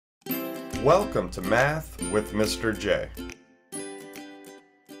Welcome to Math with Mr. J.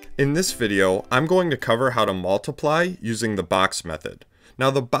 In this video, I'm going to cover how to multiply using the box method. Now,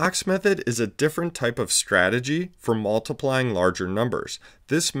 the box method is a different type of strategy for multiplying larger numbers.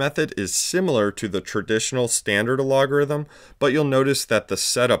 This method is similar to the traditional standard logarithm, but you'll notice that the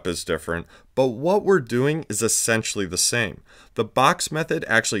setup is different. But what we're doing is essentially the same. The box method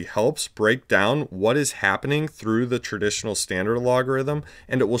actually helps break down what is happening through the traditional standard logarithm,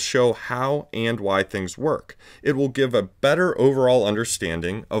 and it will show how and why things work. It will give a better overall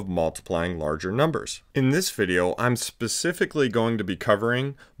understanding of multiplying larger numbers. In this video, I'm specifically going to be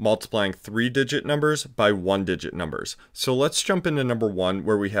covering multiplying 3-digit numbers by 1-digit numbers. So let's jump into number 1,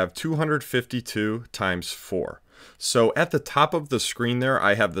 where we have 252 times 4. So at the top of the screen there,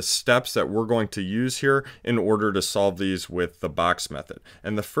 I have the steps that we're going to use here in order to solve these with the box method.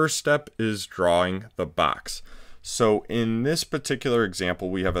 And the first step is drawing the box. So in this particular example,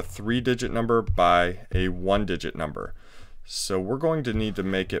 we have a 3-digit number by a 1-digit number. So we're going to need to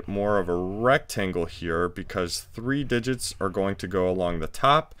make it more of a rectangle here because 3 digits are going to go along the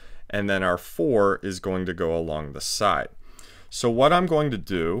top, and then our 4 is going to go along the side. So what I'm going to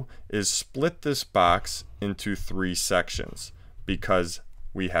do is split this box into 3 sections because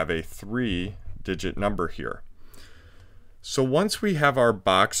we have a 3-digit number here. So once we have our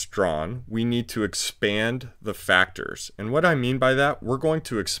box drawn, we need to expand the factors. And what I mean by that, we're going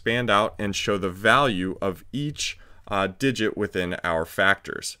to expand out and show the value of each digit within our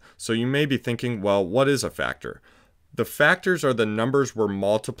factors. So you may be thinking, well, what is a factor? The factors are the numbers we're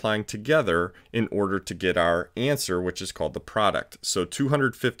multiplying together in order to get our answer, which is called the product. So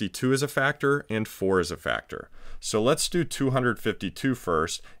 252 is a factor and 4 is a factor. So let's do 252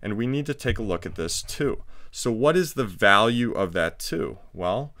 first, and we need to take a look at this 2. So what is the value of that 2?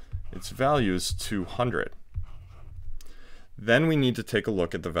 Well, its value is 200. Then we need to take a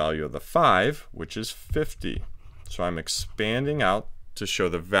look at the value of the 5, which is 50. So I'm expanding out to show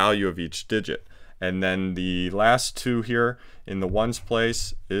the value of each digit. And then the last 2 here in the ones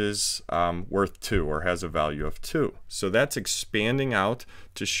place is worth 2 or has a value of 2. So that's expanding out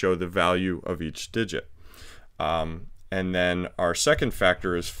to show the value of each digit. And then our second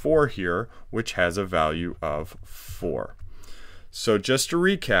factor is 4 here, which has a value of 4. So just to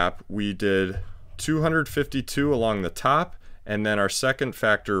recap, we did 252 along the top, and then our second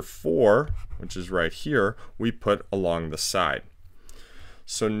factor 4, which is right here, we put along the side.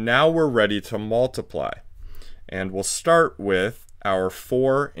 So now we're ready to multiply. And we'll start with our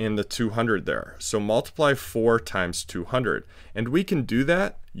 4 and the 200 there. So multiply 4 times 200. And we can do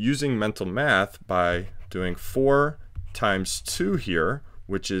that using mental math by doing 4 times 2 here,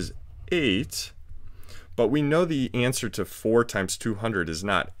 which is 8. But we know the answer to 4 times 200 is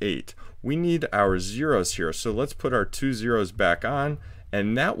not 8. We need our zeros here. So let's put our 2 zeros back on.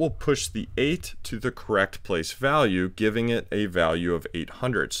 And that will push the 8 to the correct place value, giving it a value of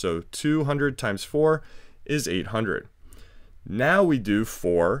 800. So 200 times 4 is 800. Now we do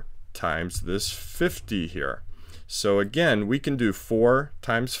 4 times this 50 here. So again, we can do 4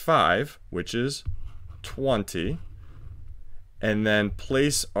 times 5, which is 20. And then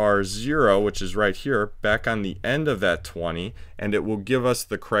place our 0, which is right here, back on the end of that 20, and it will give us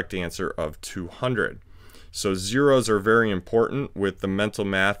the correct answer of 200. So zeros are very important with the mental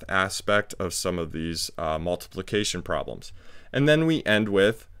math aspect of some of these multiplication problems. And then we end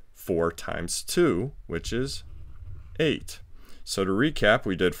with 4 times 2, which is 8. So to recap,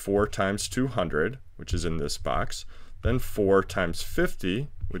 we did 4 times 200, which is in this box, then 4 times 50,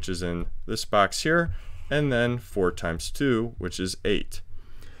 which is in this box here, and then 4 times 2, which is 8.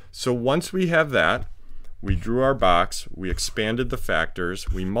 So once we have that, we drew our box, we expanded the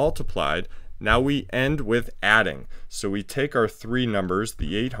factors, we multiplied. Now we end with adding. So we take our 3 numbers,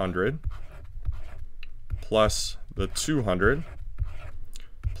 the 800 plus the 200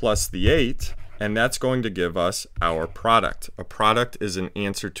 plus the 8, and that's going to give us our product. A product is an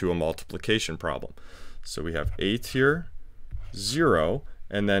answer to a multiplication problem. So we have 8 here, 0,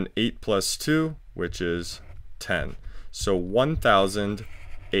 and then 8 plus 2, which is 10. So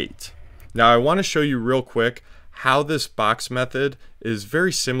 1008. Now I want to show you real quick how this box method is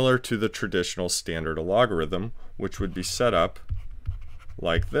very similar to the traditional standard logarithm, which would be set up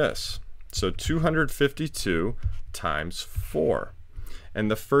like this. So 252 times 4. And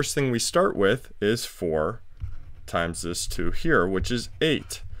the first thing we start with is 4 times this 2 here, which is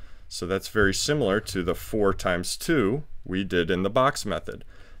 8. So that's very similar to the 4 times 2 we did in the box method.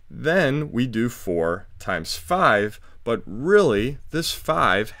 Then we do 4 times 5, but really this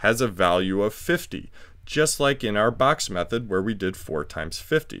 5 has a value of 50. Just like in our box method where we did 4 times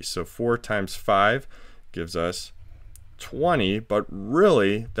 50. So 4 times 5 gives us 20, but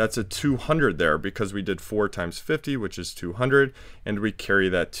really that's a 200 there because we did 4 times 50, which is 200, and we carry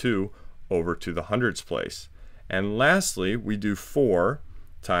that 2 over to the hundreds place. And lastly, we do 4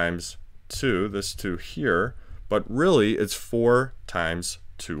 times 2, this 2 here, but really it's 4 times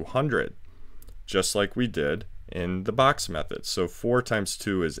 200, just like we did in the box method. So 4 times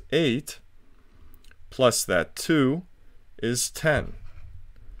 2 is 8, plus that 2 is 10.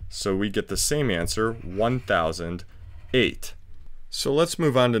 So we get the same answer, 1008. So let's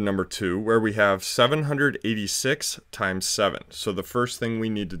move on to number 2, where we have 786 times 7. So the first thing we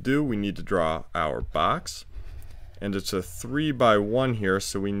need to do, we need to draw our box. And it's a 3 by 1 here,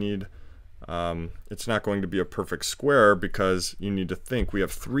 so we need, it's not going to be a perfect square because you need to think we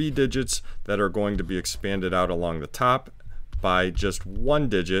have 3 digits that are going to be expanded out along the top by just 1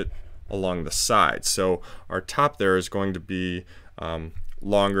 digit along the side. So our top there is going to be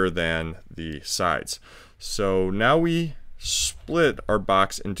longer than the sides. So now we split our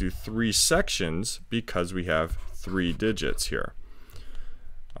box into 3 sections because we have 3 digits here.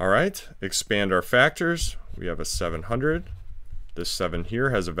 All right, expand our factors. We have a 700. This 7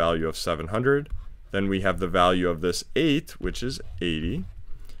 here has a value of 700. Then we have the value of this 8, which is 80.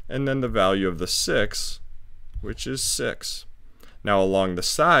 And then the value of the 6, which is 6. Now along the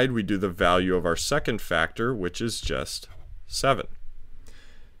side, we do the value of our second factor, which is just 7.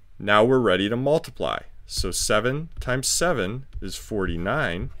 Now we're ready to multiply. So 7 times 7 is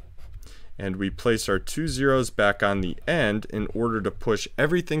 49. And we place our 2 zeros back on the end in order to push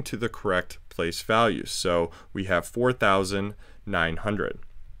everything to the correct place value. So we have 4,900.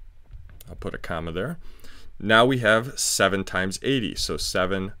 I'll put a comma there. Now we have 7 times 80. So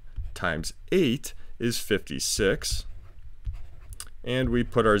 7 times 8 is 56. And we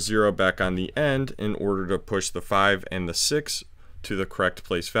put our 0 back on the end in order to push the 5 and the 6 to the correct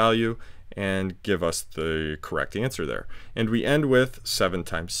place value and give us the correct answer there. And we end with 7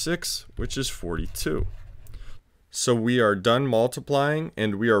 times 6, which is 42. So we are done multiplying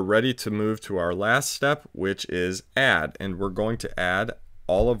and we are ready to move to our last step, which is add. And we're going to add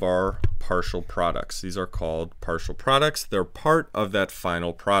all of our partial products. These are called partial products. They're part of that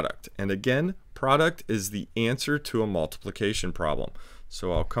final product. And again, product is the answer to a multiplication problem.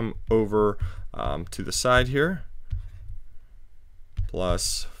 So I'll come over to the side here.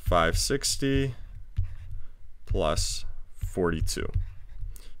 Plus 560 plus 42.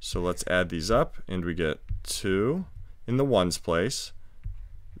 So let's add these up and we get 2 in the ones place,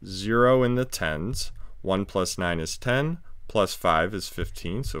 0 in the tens, 1 plus 9 is 10, plus 5 is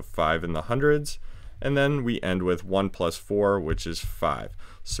 15, so 5 in the hundreds, and then we end with 1 plus 4, which is 5.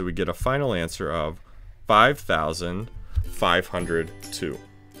 So we get a final answer of 5,502.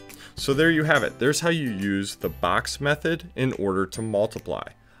 So there you have it. There's how you use the box method in order to multiply.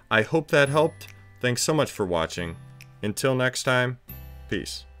 I hope that helped. Thanks so much for watching. Until next time,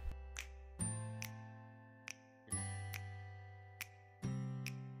 peace.